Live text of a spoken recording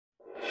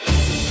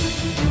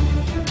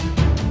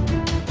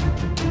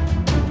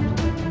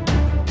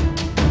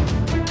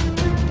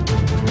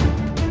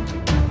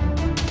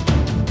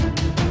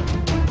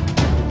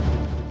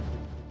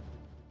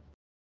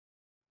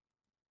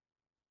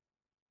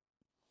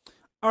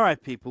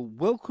Alright people,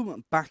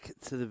 welcome back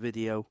to the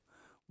video.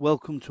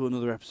 Welcome to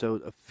another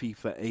episode of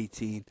FIFA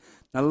 18.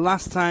 Now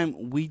last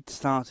time we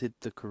started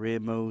the career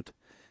mode.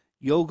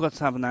 You all got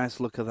to have a nice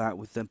look at that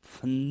with the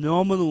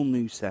phenomenal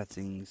new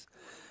settings.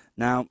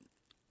 Now,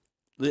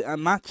 the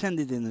match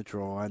ended in a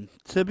draw, and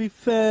to be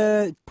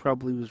fair, it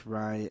probably was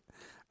right.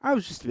 I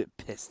was just a bit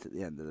pissed at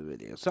the end of the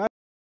video. So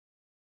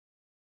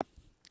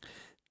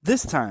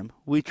this time,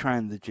 we're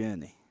trying the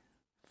journey.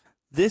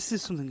 This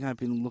is something I've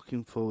been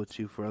looking forward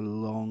to for a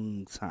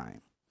long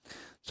time.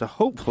 So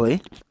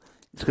hopefully,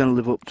 it's going to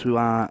live up to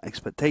our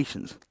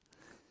expectations.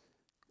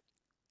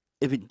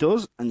 If it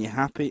does, and you're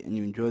happy and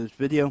you enjoy this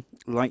video,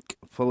 like,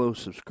 follow,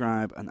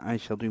 subscribe, and I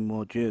shall do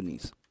more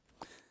journeys.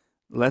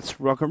 Let's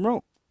rock and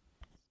roll.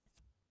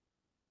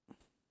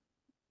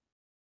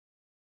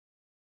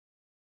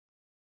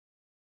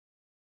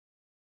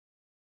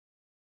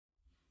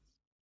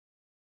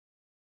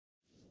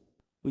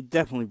 We're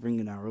definitely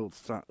bringing our old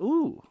start.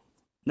 Ooh!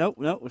 Nope,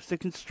 we're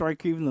sticking to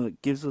striker even though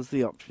it gives us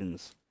the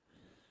options.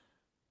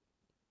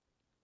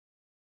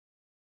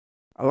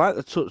 I like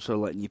the touch though,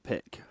 letting you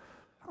pick.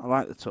 I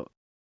like the touch.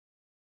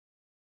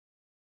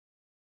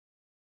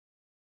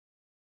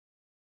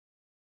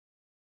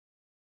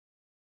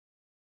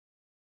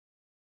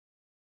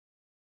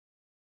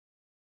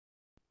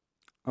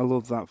 I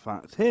love that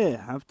fact. Here,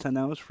 have 10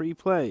 hours free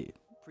play.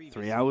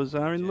 3 hours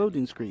are in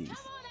loading screens.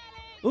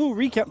 Ooh,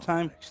 recap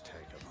time.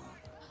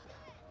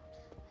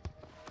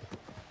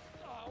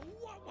 Oh,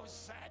 what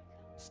was that?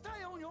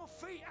 Stay on your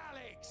feet,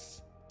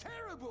 Alex!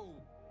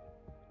 Terrible!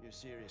 You're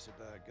serious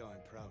about going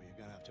pro, you're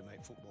going to have to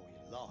make football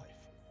your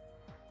life.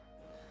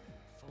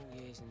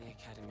 4 years in the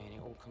academy and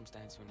it all comes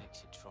down to an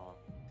exit trial.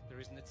 There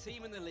isn't a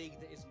team in the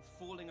league that isn't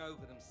falling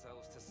over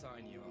themselves to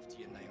sign you after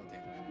you nailed it.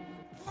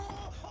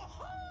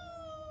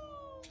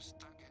 Just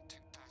don't get too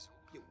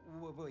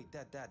dazzled. Wait,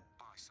 Dad.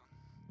 Bye, son.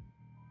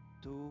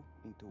 2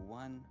 into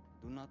 1,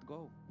 do not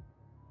go.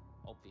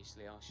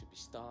 Obviously, I should be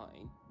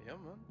starting. Yeah,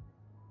 man.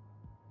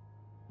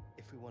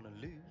 If we want to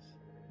lose.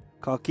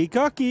 Cocky.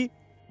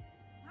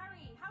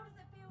 Harry, how does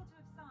it feel to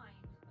have signed?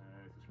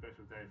 It's a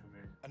special day for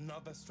me.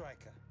 Another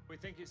striker. We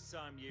think it's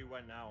time you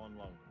went out on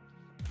loan.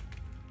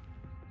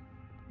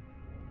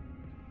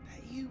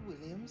 That you,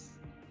 Williams?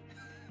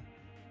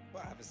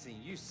 Well, I haven't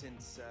seen you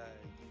since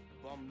you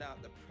bombed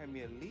out the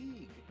Premier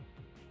League.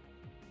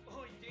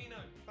 Oi, Dino,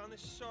 found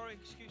this sorry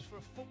excuse for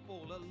a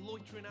footballer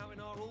loitering out in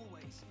our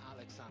hallways.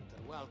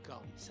 Alexander, welcome.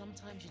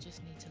 Sometimes you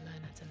just need to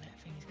learn how to let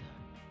things go.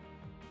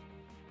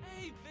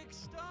 Hey, big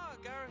star,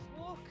 Gareth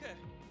Walker.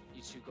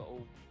 You two got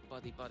all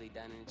buddy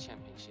down in the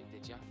championship,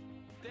 did ya?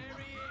 There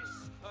he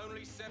is,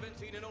 only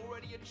 17 and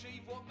already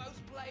achieved what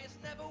most players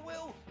never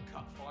will.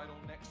 Cup final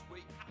next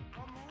week.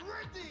 I'm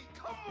ready!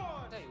 Come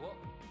on! Tell you what,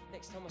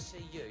 next time I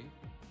see you,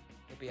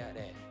 you'll be out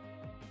there.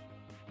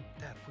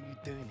 Dad, what are you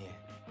doing here?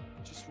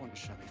 Just want to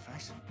show me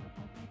face.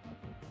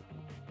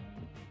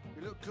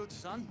 You look good,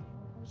 son.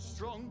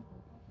 Strong.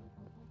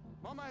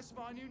 Mama asked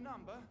my new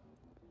number.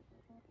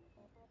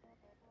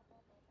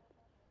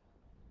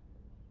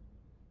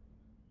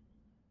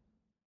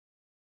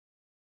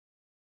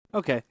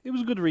 Okay, it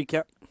was a good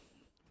recap.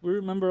 We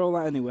remember all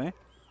that anyway.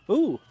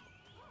 Ooh.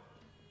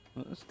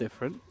 Well, that's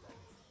different.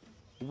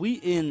 We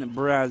in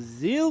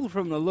Brazil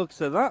from the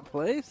looks of that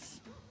place.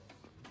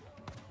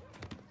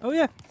 Oh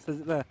yeah,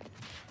 says it there.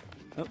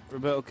 Oh,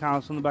 Roberto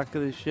Carlos on the back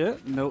of his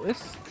shirt.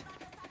 Notice.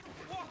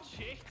 Watch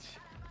it.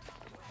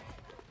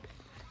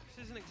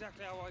 This isn't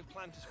exactly how I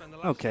planned to spend the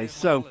last Okay, day of my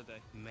so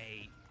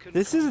holiday.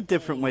 this is a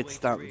different way to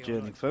start the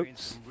journey,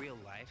 folks.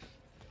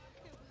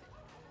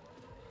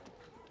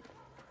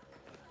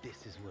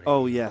 This is what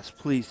Oh yes,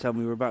 please tell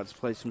me we're about to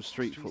play some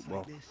street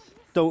football.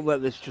 Don't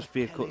let this just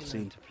be a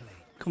cutscene.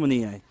 Come on,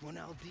 EA.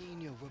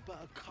 Ronaldinho,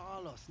 Roberto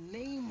Carlos,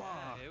 Neymar.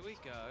 Yeah, here we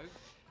go.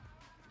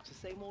 It's the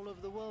same all over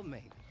the world,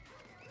 mate.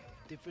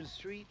 Different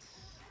streets,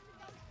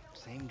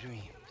 same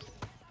dreams.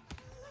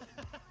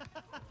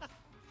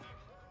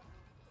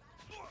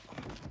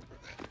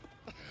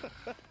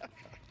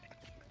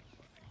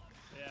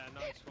 Yeah,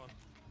 nice one.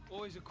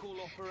 Always a cool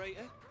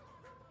operator.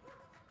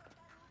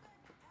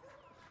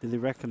 Did they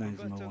recognise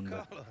him, I Roberto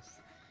wonder? Carlos.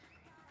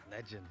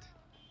 Legend.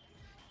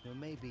 Well,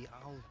 maybe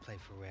I'll play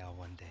for Real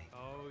one day.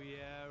 Oh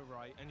yeah,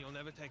 right. And you'll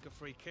never take a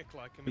free kick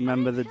like him.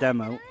 Remember the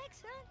demo?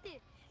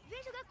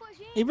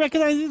 He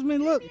recognises me,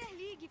 look!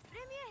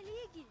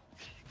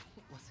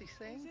 What's he Is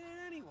saying?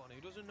 there anyone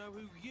who doesn't know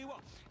who you are?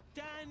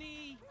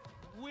 Danny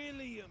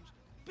Williams,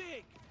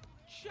 big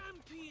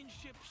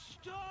championship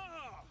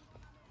star.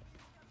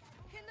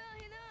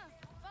 Renan,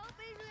 fala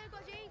pra ele jogar com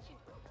a gente.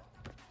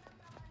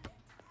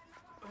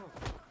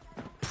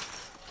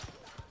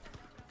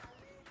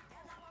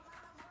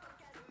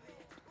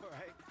 All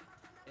right.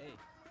 Hey,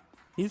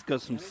 He's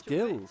got some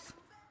skills.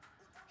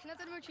 Renan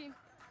tá no meu time.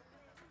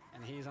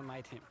 and he's on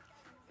my team.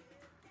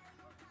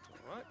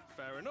 All right,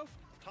 fair enough.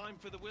 Time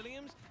for the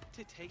Williams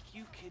to take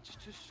you kids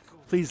to school.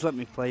 Please let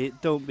me play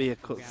it. Don't be a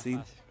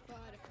cutscene.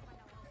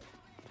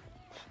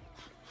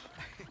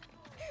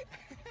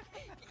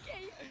 Que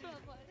é isso,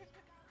 rapaz?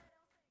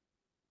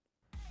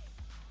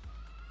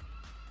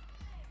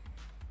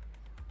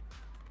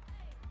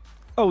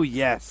 Oh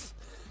yes,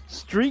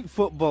 Street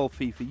Football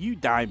FIFA, you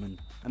diamond,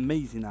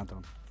 amazing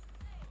add-on.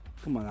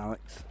 Come on,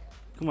 Alex.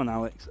 Come on,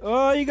 Alex.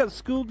 Oh, you got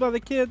schooled by the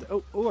kid.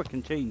 Oh, I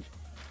can change.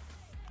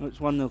 Oh, it's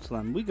 1-0 to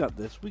them. We got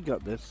this. We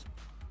got this.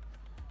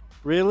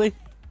 Really?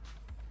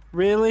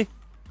 Really?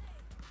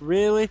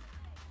 Really?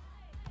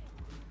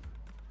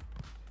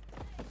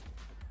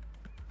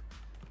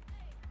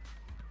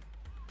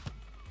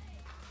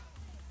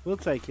 We'll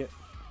take it.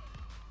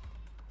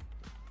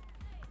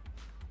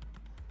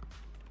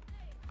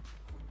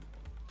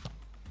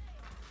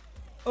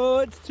 Oh,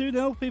 it's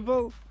 2-0,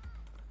 people.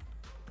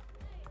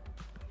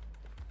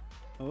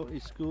 Oh, he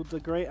schooled the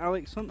great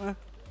Alex Hunter.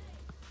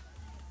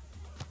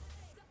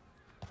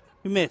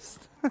 He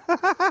missed.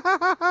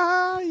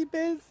 He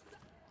missed.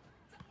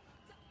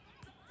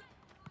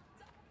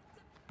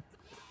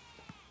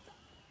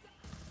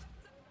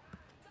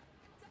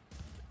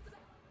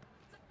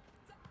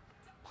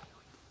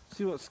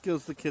 See what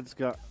skills the kid's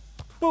got.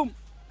 Boom.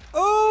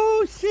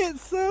 Oh, shit,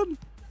 son.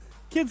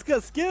 Kid's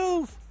got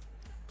skills.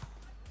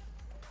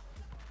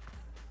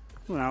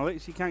 Come on,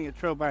 Alex. You can't get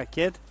trolled by a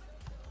kid.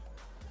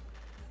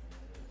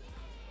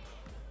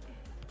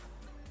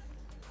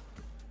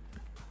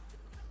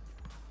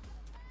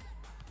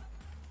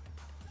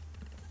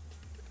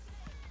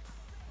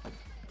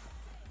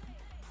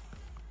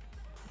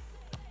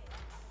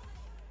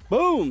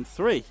 Boom!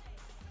 3.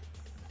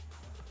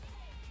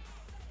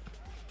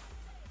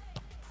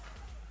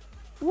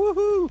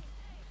 Woohoo!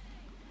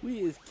 We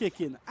is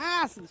kicking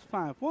ass. It's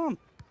 5-1.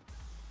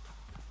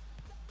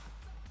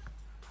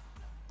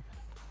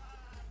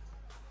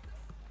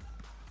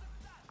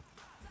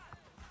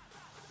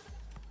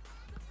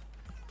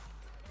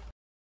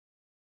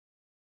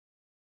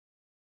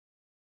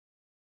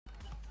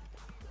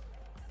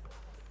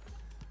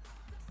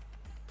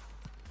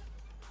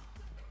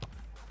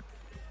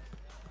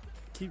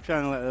 Keep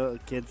trying to let the little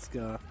kid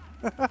score.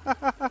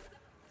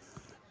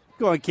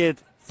 Go on, kid.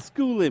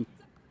 School him.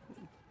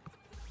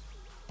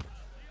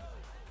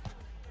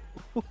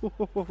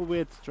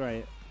 Weird to try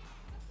it.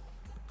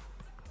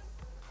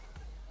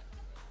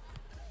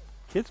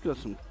 Kid's got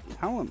some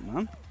talent,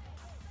 man.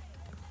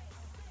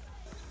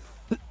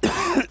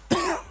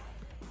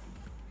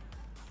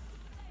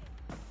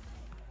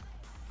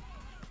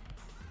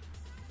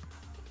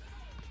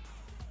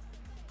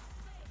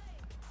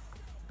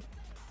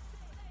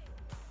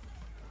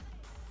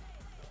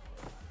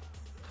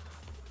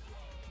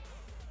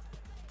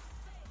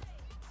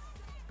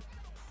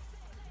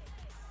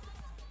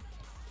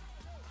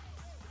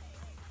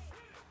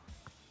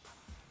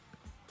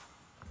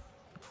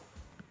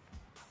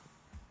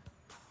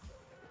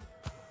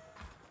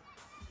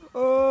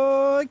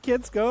 Oh,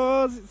 kid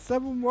scores. It's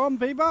 7-1,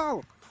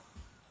 people.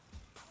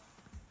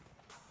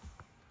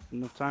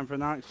 Enough time for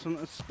an Alex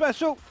Hunter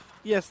special.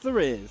 Yes, there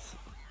is.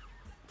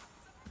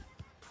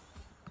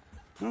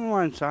 I don't know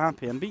why I'm so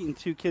happy. I'm beating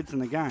 2 kids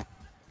and a guy.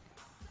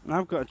 And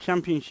I've got a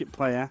championship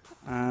player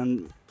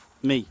and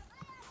me.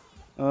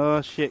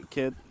 Oh, shit,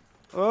 kid.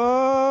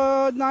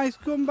 Oh, nice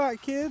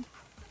comeback, kid.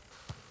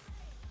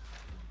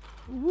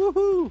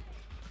 Woohoo.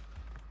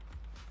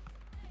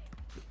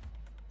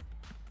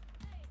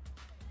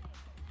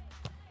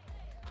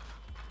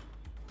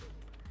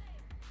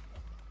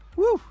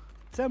 Woo!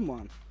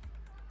 10-1.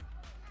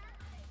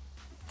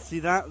 See,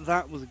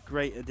 that was a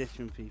great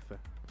addition, FIFA.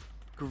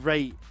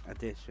 Great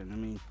addition. I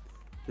mean,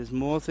 there's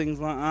more things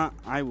like that,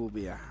 I will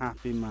be a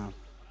happy man.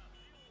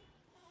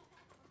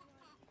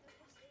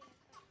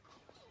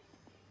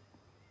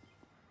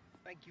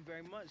 Thank you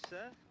very much,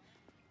 sir.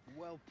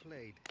 Well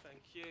played.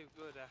 Thank you.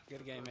 Good effort.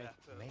 Good game, mate.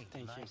 Mate,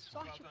 Thank you. nice.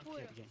 Well Well done. done.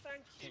 Good game.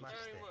 Thank you Smashed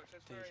very it. much.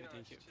 That's Thank very you, nice.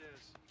 thank you.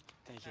 Cheers.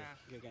 Thank you.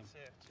 Good game. See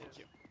ya. Thank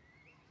you.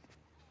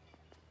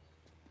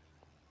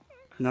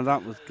 Now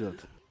that was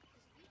good.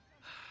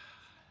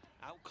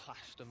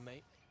 Outclassed them,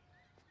 mate.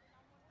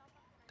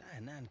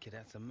 That Nan kid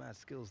had some mad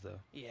skills, though.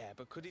 Yeah,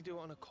 but could he do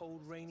it on a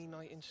cold, rainy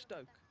night in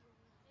Stoke?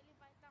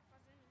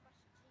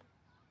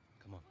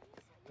 Come on.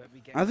 Bet we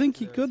get I think to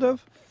he the could hotel.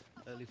 have.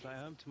 Early flight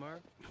home tomorrow.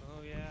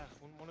 Oh yeah,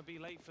 wouldn't want to be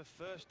late for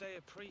first day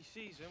of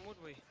pre-season, would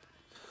we?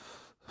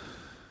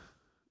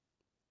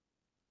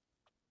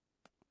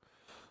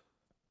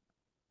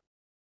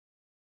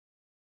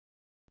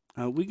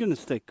 We're going to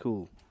stay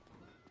cool.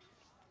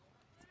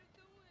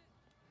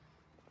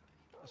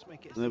 Let's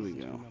make it a There we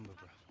season to go. remember,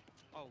 bruv.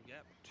 Oh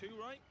yeah, 2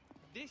 right.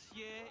 This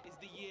year is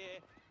the year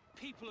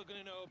people are going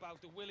to know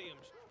about the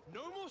Williams.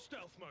 No more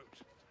stealth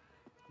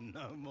mode.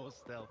 No more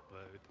stealth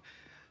mode.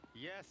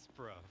 Yes,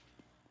 bruv.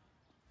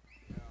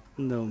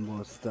 No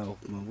more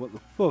stealth mode. What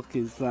the fuck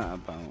is that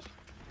about?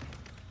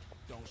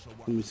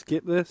 Can we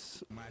skip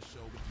this?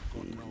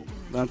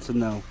 That's a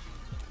no.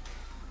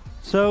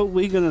 So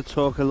we're going to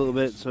talk a little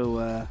bit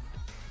so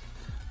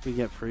we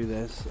get through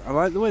this. I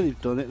like the way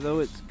they've done it though.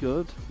 It's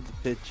good with the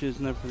pictures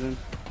and everything.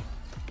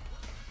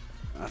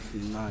 That's a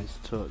nice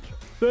touch.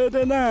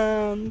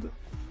 Ferdinand!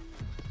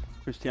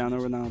 Cristiano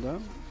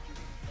Ronaldo.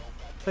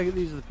 Take it,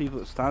 these are the people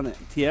that stand it.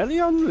 Thierry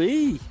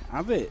Henry!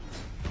 Have it.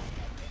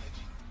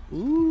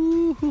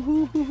 Ooh,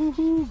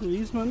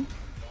 Griezmann.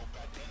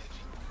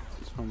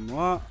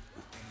 Somewhat.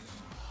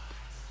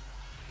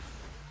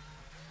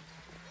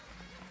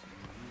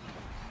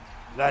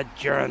 The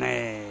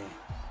journey.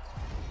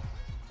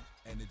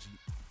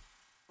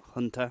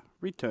 Hunter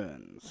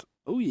returns.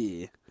 Oh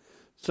yeah.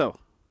 So,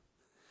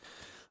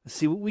 let's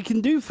see what we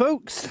can do,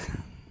 folks.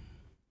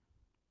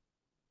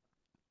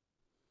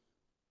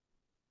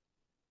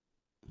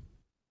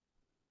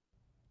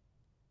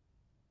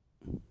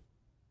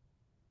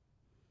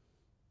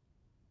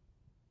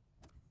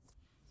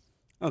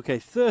 Okay,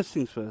 first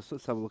things first,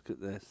 let's have a look at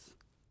this.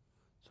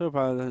 So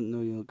far, I didn't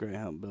know you were a great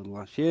help build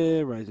last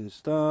year. Rising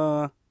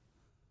Star.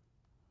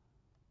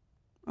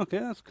 Okay,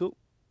 that's cool.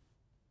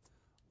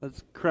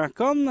 Let's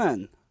crack on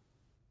then.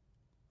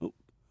 Oh.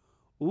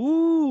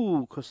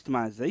 Ooh,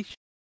 customization.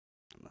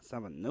 Let's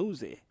have a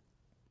nosy.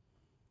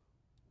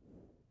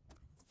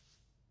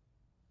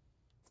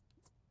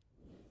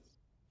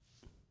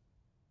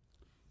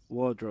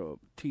 Wardrobe,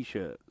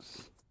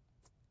 t-shirts.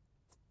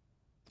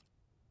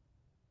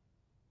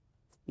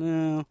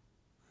 No,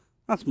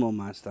 that's more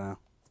my style.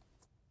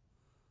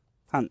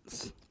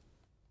 Pants.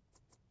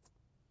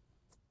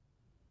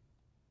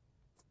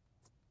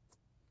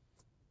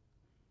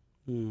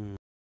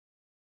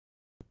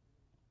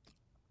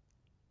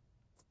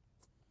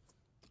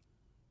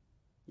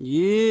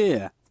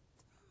 Yeah.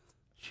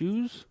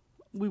 Shoes.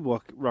 We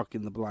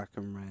rocking the black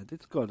and red.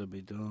 It's got to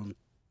be done.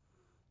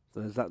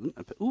 So there's that.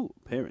 Ooh,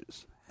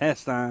 appearance.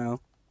 Hairstyle.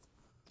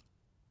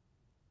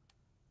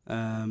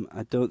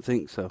 I don't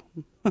think so.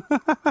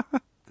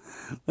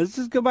 Let's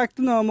just go back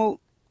to normal.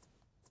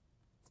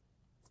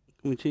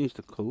 Can we change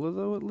the color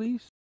though, at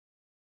least?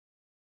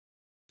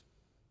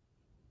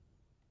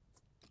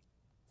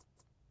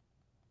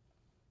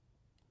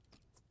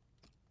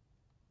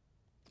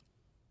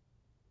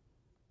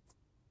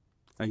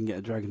 I can get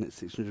a dragon at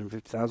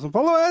 650,000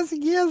 followers.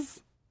 Yes.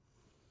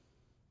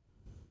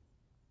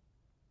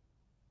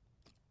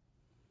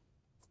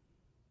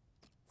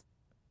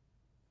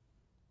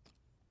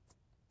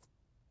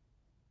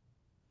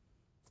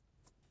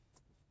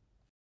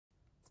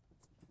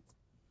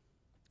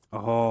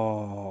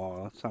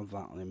 Oh, let's have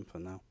that on him for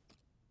now.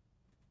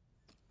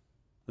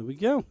 There we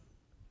go.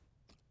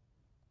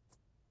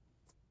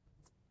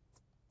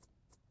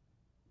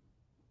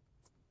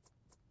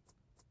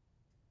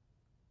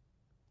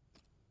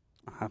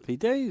 Happy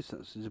days.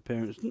 That's his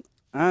appearance.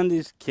 And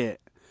his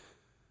kit.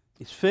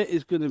 His fit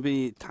is going to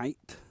be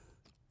tight.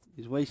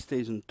 His waist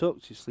stays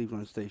untucked. His sleeve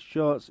line stays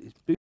short. His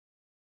boots.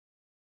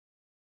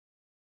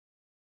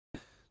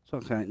 So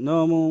okay,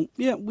 normal.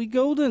 Yeah, we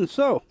golden.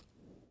 So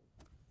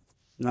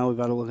now we've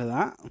had a look at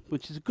that,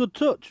 which is a good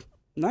touch.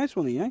 Nice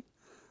one, EA.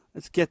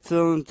 Let's get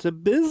on to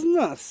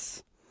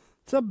business.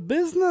 To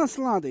business,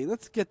 laddie.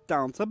 Let's get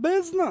down to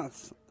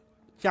business.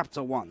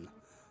 Chapter 1.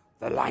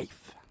 The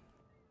life.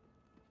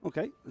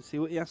 Okay, let's see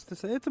what he has to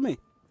say to me.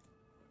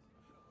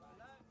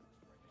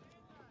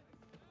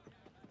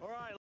 All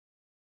right.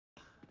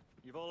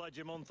 You've all had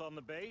your month on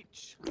the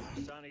beach.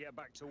 It's time to get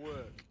back to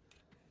work.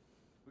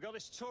 We've got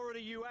this tour of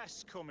the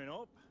US coming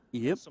up.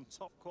 Yep. Some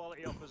top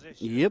quality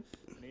opposition. Yep.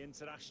 In the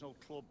International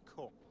Club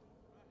Cup.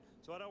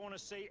 So I don't want to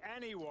see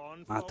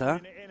anyone Matta,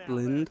 phoning it in out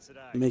Lind, there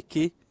today.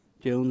 Mickey,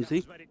 Jonesy.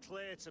 It's made it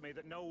clear to me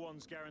that no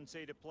one's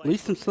guaranteed a place. At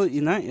least I'm still at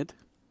United.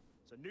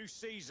 It's a new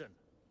season.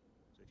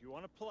 So if you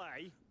want to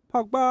play,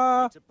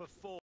 Pogba. you need to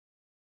perform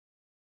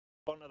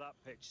onto that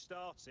pitch,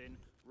 starting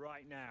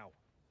right now.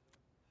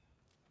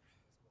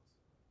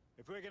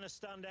 If we're going to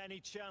stand any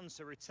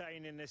chance of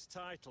retaining this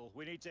title,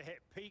 we need to hit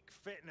peak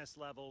fitness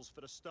levels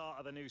for the start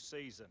of the new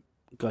season.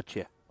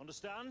 Gotcha.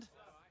 Understand?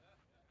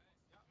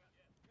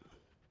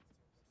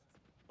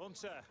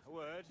 Hunter, a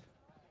word.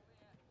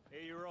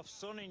 Here you were off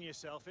sunning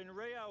yourself in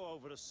Rio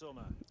over the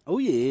summer. Oh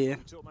yeah. You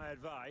took my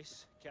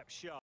advice, kept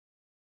sharp.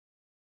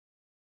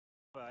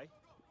 Or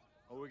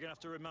we're going to have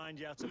to remind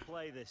you how to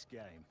play this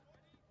game.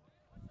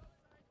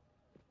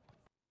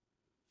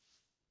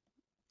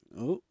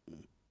 Oh.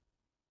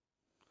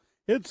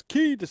 It's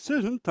key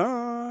decision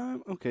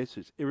time. Okay, so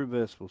it's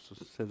irreversible. So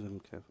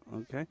 7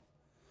 Okay.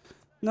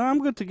 No, I'm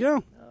good to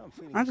go.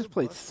 I just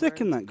played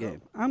sick in that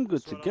game. I'm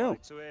good to go.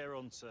 To hear,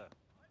 Hunter.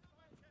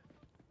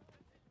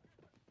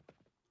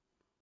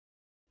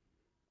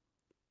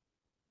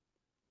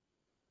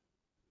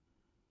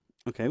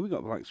 Okay, we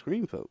got black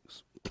screen,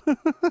 folks. Oh,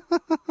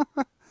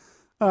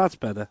 that's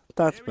better.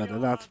 That's better.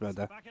 That's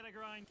better.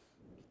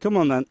 Come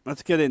on then,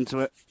 let's get into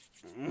it.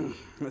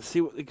 Let's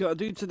see what they got to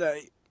do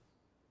today.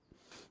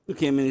 Look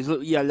at him in his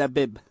little yellow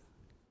bib.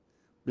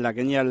 Black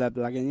and yellow,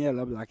 black and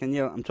yellow, black and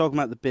yellow. I'm talking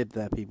about the bib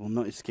there, people,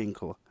 not his skin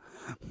colour.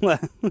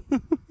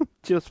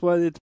 Just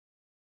wanted.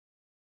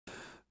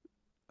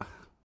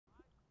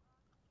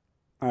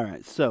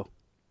 Alright, so.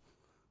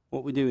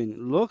 What we're doing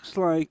looks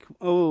like.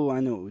 Oh, I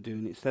know what we're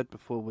doing. It said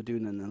before we're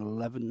doing an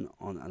 11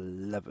 on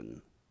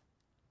 11.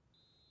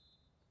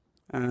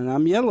 And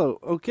I'm yellow.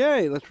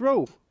 Okay, let's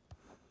roll.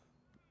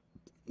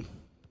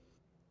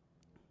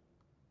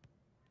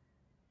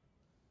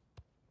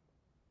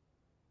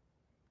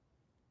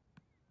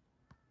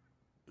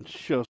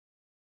 Sure.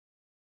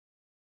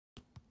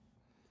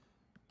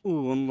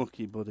 Ooh,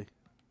 unlucky, buddy.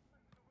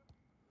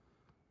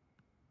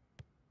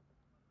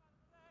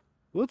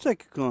 We'll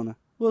take a corner.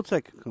 We'll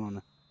take a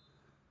corner.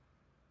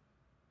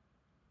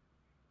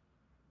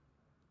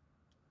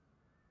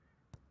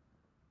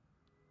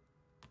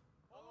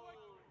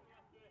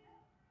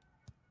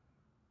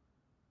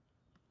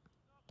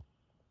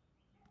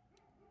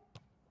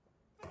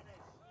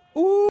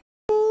 Ooh!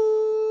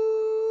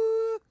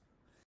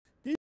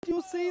 Did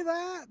you see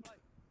that?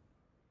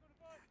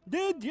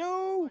 Did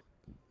you?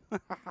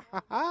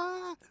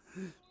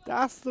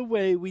 That's the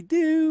way we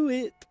do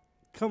it.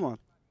 Come on.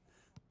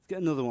 Let's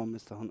get another one,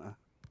 Mr. Hunter.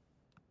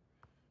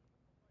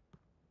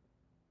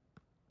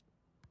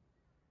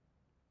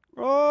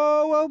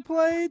 Oh, well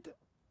played.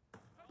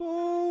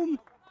 Boom.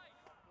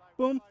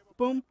 Boom,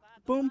 boom,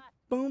 boom,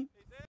 boom.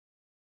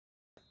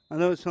 I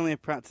know it's only a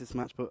practice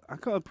match, but I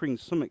gotta bring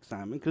some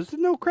excitement because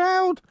there's no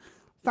crowd.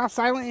 That's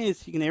how silent it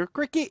is. You can hear a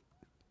cricket.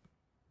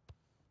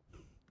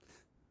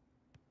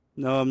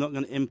 No, I'm not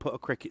going to input a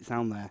cricket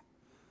sound there.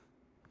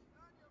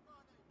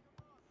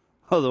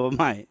 Although I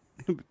might.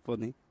 It'd be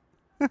funny.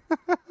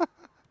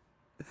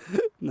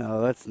 No,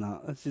 let's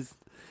not. Let's just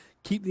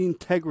keep the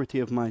integrity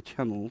of my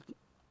channel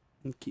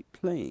and keep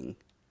playing.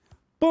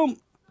 Boom!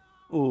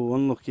 Oh,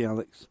 unlucky,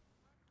 Alex.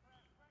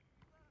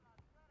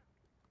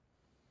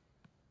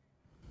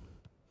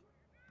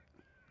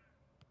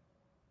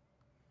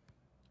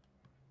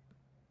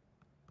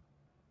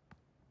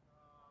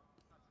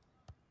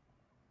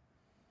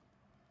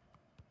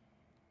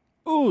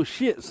 Oh,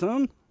 shit,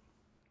 son.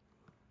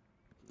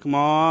 Come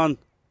on.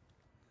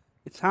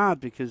 It's hard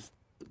because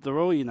they're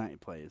all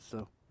United players,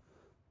 so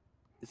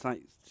it's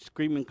like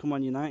screaming, come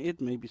on,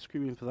 United, maybe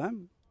screaming for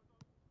them.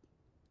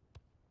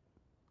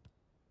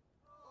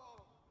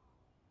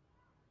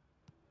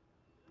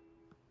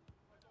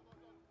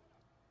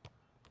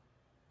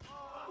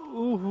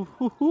 Ooh,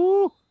 hoo,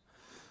 hoo.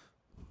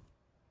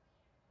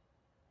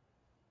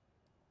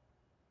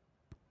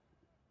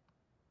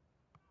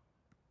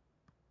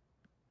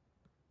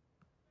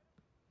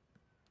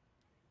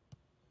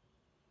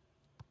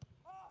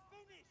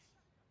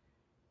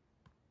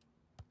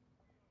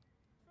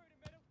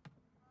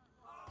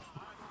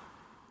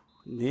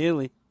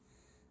 Nearly.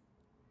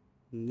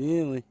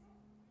 Nearly.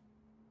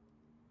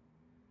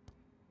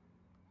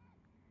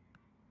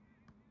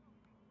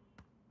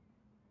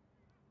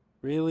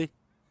 Really?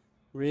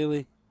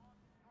 Really?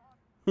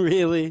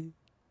 Really?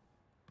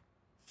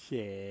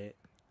 Shit.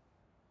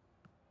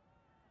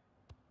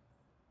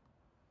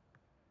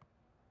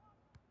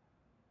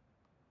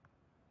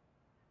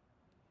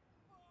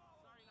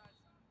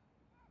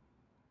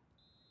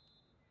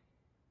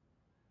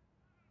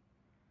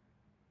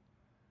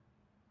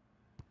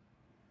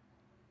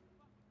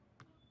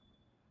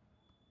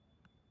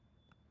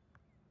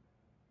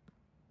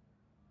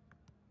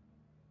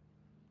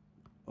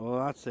 Oh,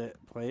 that's it.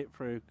 Play it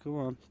through. Come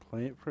on.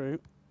 Play it through.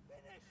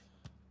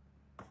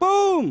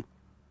 Boom!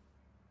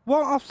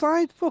 What?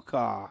 Offside? Fuck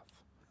off.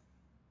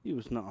 He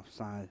was not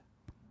offside.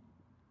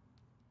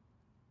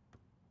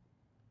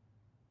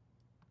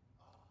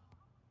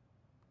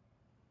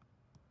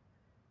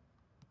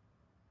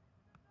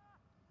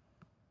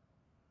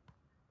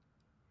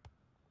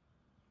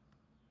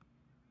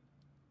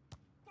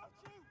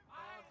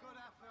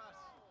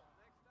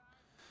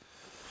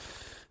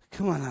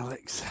 Come on,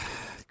 Alex.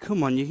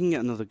 Come on, you can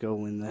get another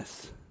goal in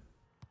this.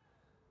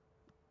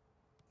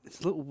 It's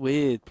a little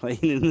weird playing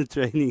in the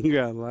training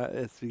ground like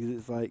this because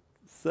it's like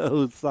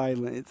so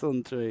silent. It's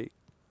untrue.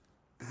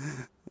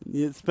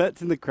 You're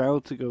expecting the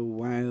crowd to go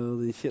wild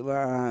and shit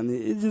like that, and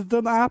it just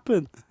doesn't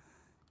happen.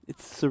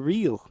 It's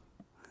surreal.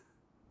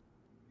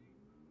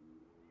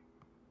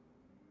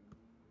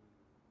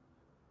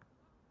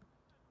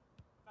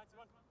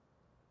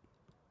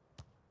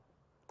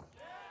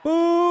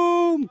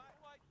 Boom!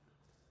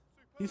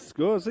 He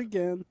scores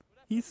again.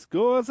 He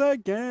scores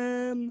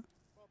again.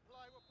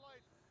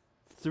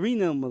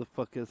 3-0,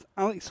 motherfuckers.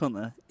 Alex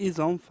Hunter is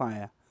on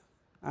fire,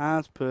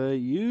 as per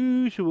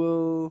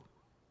usual.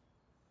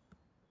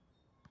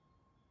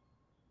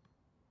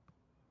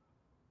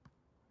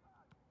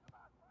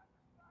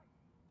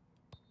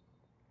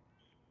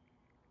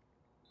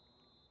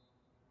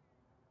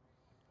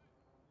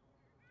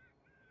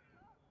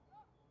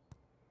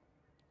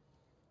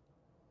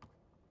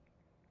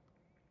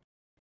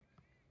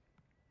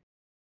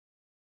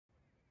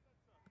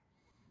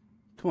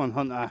 Come on,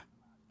 Hunter.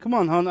 Come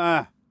on,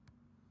 Hunter.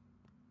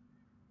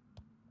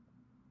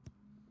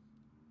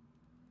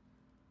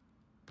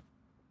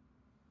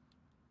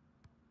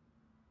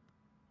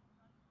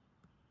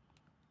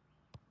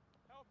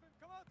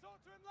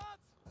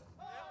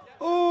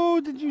 Oh,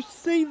 did you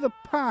see the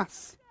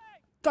pass?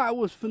 That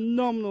was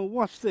phenomenal.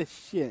 Watch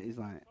this shit. He's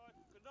like,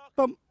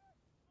 bump.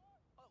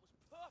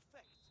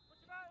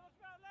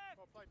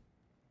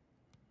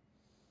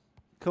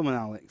 Come on,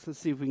 Alex. Let's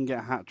see if we can get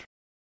a hat trick.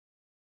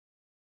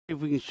 If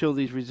we can show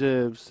these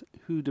reserves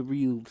who the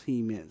real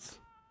team is.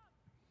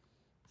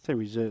 I say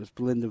reserves.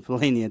 Belinda and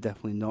Fellaini are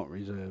definitely not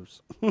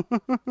reserves.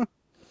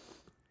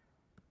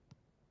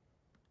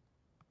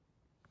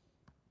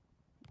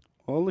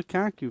 Or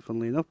Lukaku,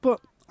 funnily enough. But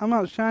I'm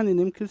outshining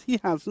him because he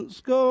hasn't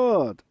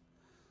scored.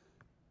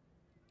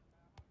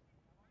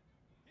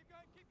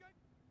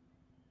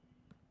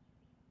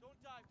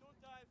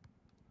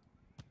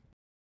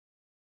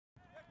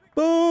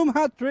 Boom,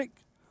 hat trick.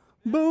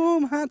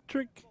 Boom, hat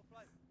trick.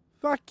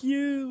 Fuck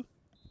you.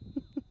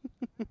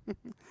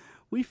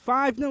 We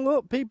 5-0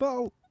 up,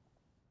 people.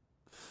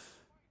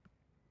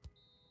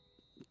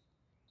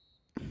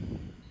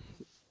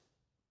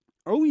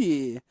 Oh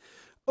yeah.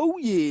 Oh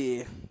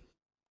yeah.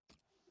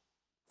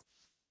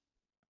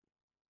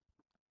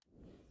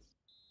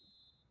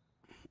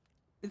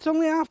 It's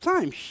only half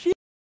time. Shit.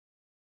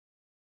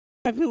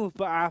 5-0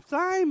 up at half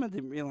time. I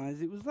didn't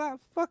realise it was that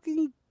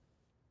fucking.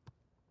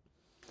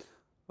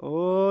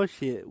 Oh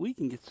shit. We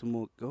can get some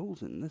more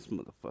goals in this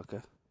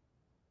motherfucker.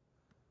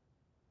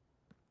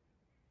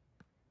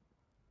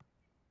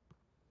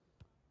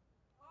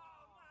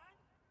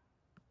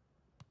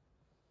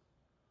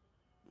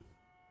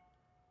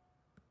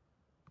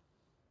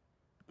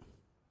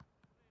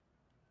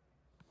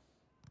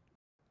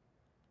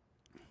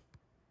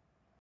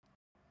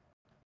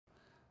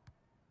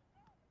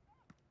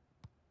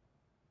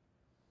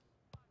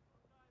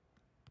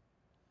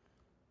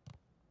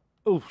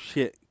 Oh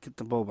shit. Get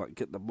the ball back.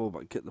 Get the ball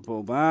back. Get the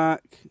ball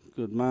back.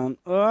 Good man.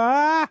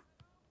 Ah!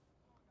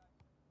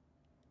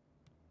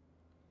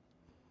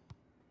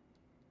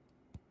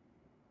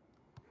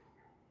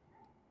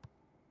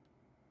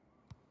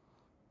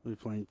 We're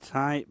playing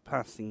tight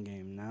passing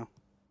game now.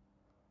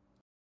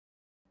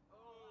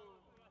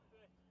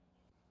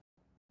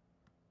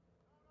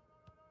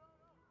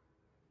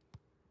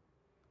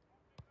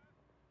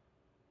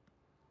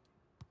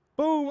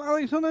 Boom!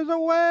 Alexander's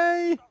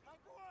away!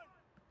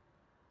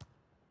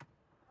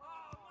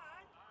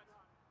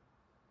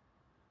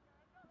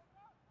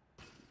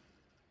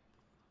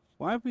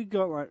 Why have we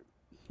got like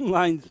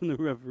lines from the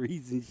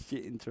referees and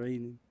shit in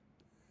training?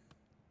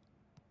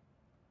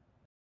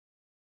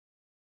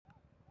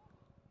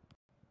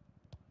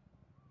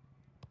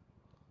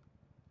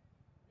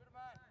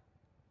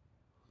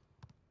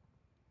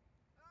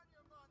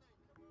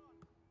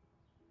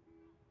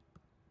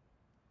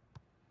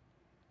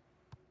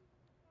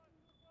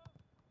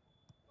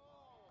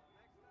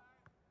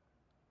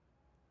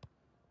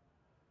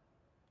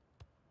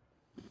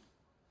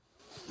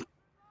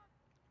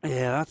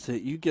 Yeah, that's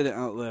it. You get it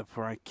out there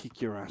before I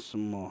kick your ass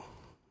some more.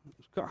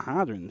 It's got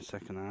harder in the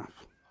second half.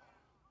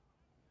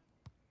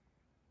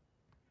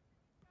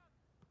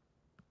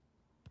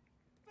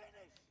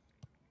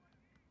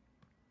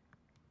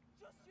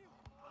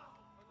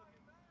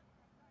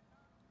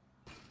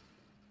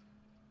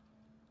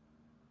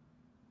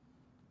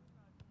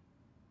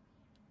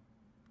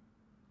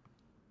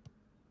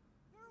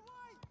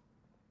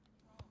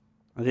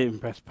 I didn't even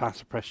press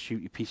pass, I pressed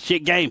shoot, you piece of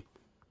shit game.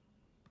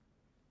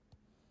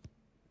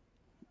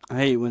 I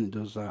hate it when it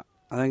does that.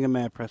 I think I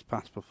may have pressed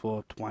pass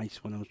before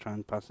twice when I was trying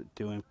to pass it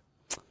to him.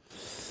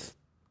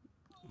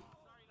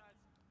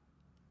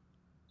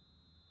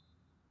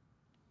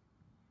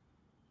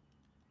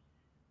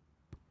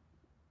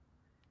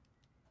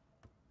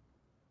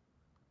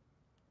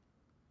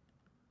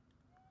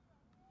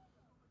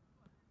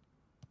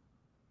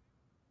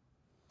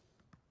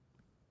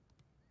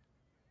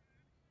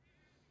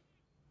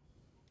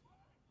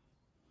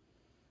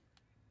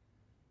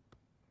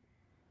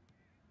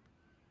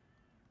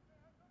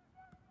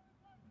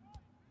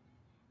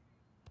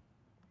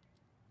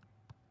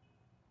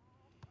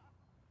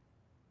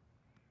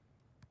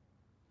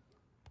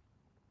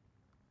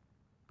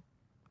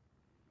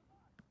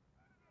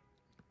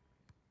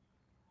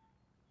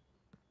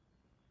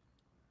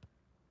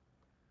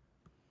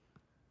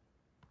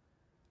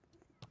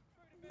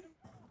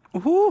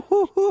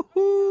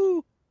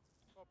 Ooh,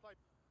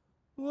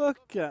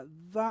 look at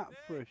that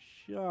for a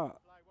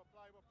shot.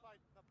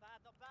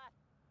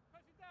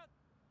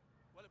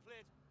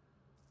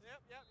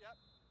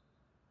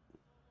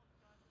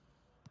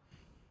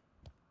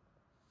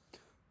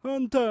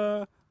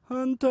 Hunter,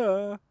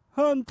 Hunter,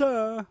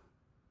 Hunter.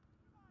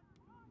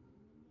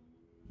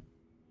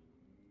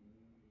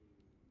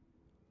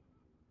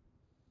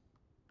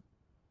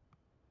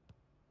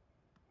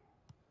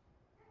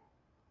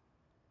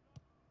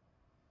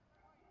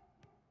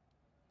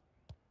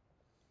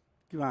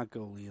 Give our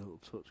goalie a little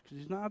touch, because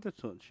he's not had a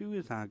touch. Who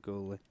is our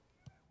goalie?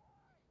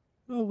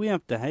 Oh, we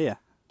have De Gea.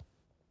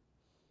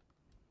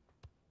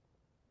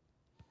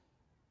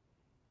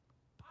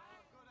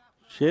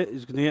 Shit,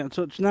 he's going to get a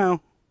touch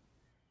now.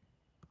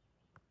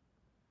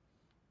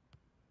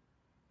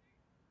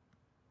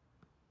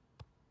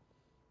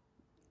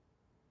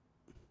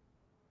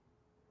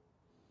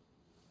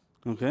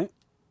 Okay.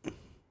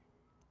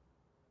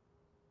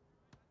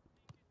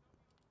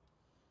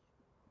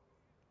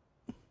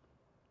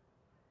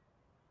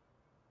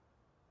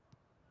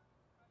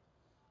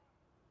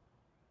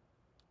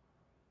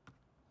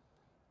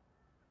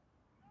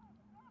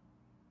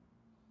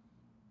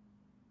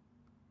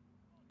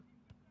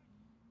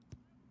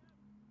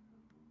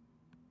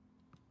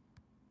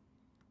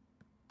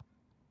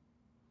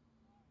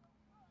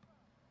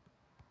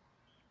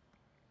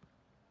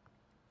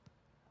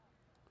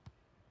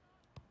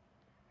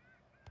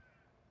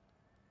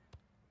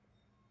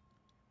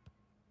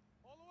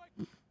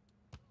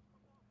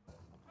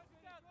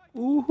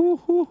 Ooh, hoo,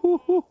 hoo, hoo,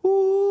 hoo,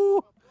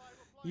 hoo.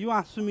 You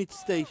asked for me to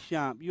stay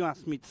sharp. You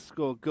asked me to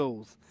score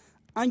goals.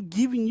 I'm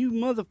giving you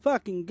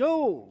motherfucking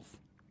goals.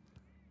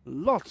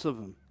 Lots of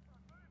them.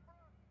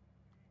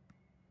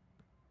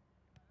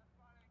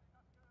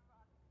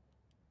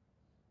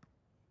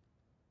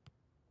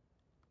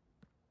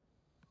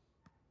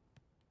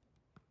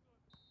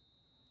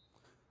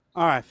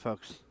 Alright,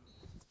 folks.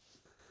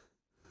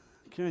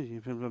 Blah,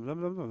 blah, blah,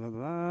 blah, blah,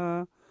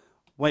 blah.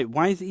 Wait,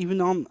 why is it even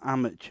on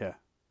amateur?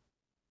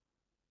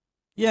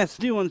 Yes,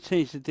 I do want to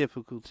change the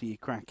difficulty, you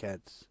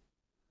crackheads.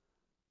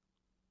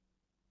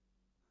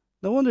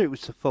 No wonder it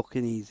was so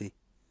fucking easy.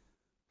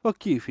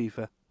 Fuck you,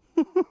 FIFA.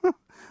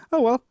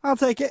 Oh well, I'll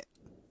take it.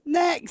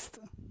 Next!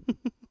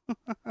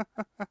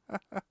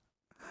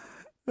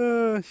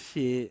 Oh,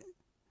 shit.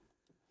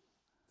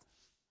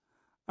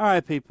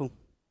 Alright, people.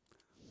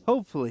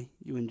 Hopefully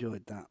you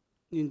enjoyed that.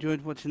 You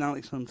enjoyed watching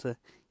Alex Hunter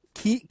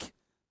kick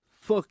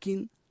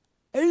fucking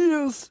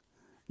ass.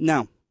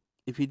 Now,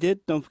 if you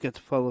did, don't forget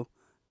to follow.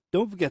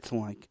 Don't forget to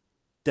like.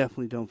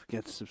 Definitely don't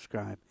forget to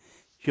subscribe.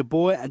 It's your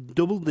boy at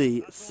Double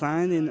D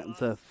signing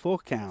the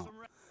fuck out.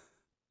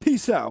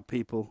 Peace out,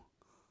 people.